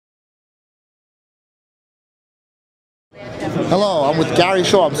Hello, I'm with Gary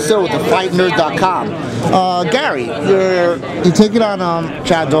Shaw. I'm still with thefightnerd.com. Gary, you're taking on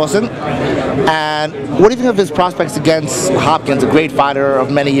Chad Dawson, and what do you think of his prospects against Hopkins, a great fighter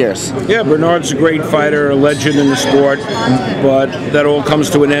of many years? Yeah, Bernard's a great fighter, a legend in the sport, but that all comes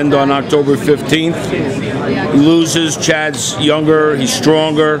to an end on October 15th. He loses. Chad's younger, he's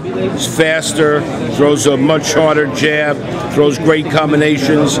stronger, he's faster, throws a much harder jab, throws great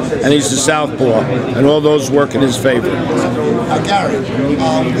combinations, and he's the southpaw, and all those work in his favor. Gary,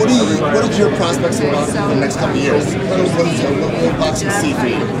 what is your prospects for the next couple of years? What will boxing see for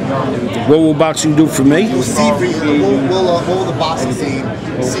you? What will boxing do for me? What will the boxing scene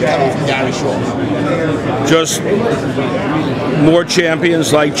see coming from Gary Shaw? Just more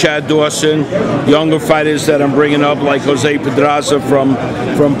champions like Chad Dawson, younger fighters that I'm bringing up like Jose Pedraza from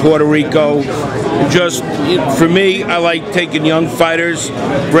Puerto Rico. Just, for me, I like taking young fighters,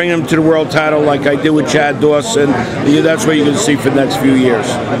 bringing them to the world title like I did with Chad Dawson. That's what you're going to see for the next few years.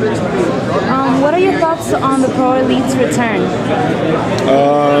 What are your thoughts on the Pro Elite's return?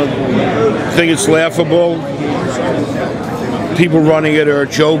 I think it's laughable. People running it are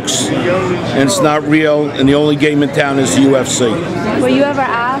jokes, and it's not real, and the only game in town is the UFC. Were you ever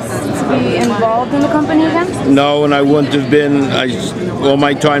asked to be involved in the company again? No, and I wouldn't have been. All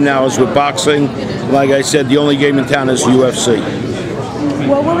my time now is with boxing. Like I said, the only game in town is the UFC.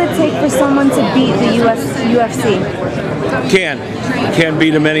 What will it take for someone to beat the UFC? Can't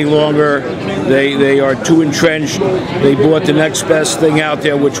beat them any longer. They are too entrenched. They bought the next best thing out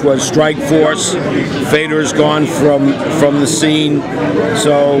there, which was Strike Force. Fader's gone from the scene.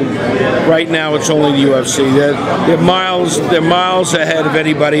 So right now it's only the UFC. They're miles ahead of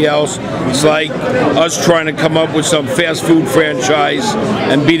anybody else. It's like us trying to come up with some fast food franchise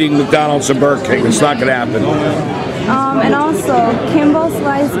and beating McDonald's and Burger King. It's not going to happen. And also, Kimbo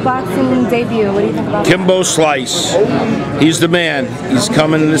Slice boxing debut. What do you think about Kimbo Slice. He's the man. He's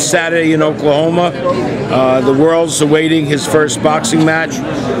coming this Saturday in Oklahoma. The world's awaiting his first boxing match.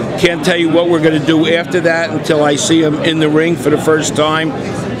 Can't tell you what we're going to do after that until I see him in the ring for the first time.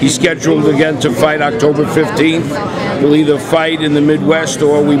 He's scheduled again to fight October 15th. We'll either fight in the Midwest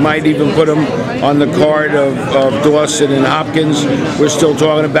or we might even put him on the card of Dawson and Hopkins. We're still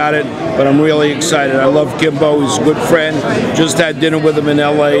talking about it, but I'm really excited. I love Kimbo. He's a good friend. Just had dinner with him in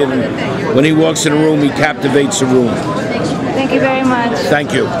LA, and when he walks in a room, he captivates the room. Thank you very much.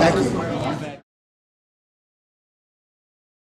 Thank you.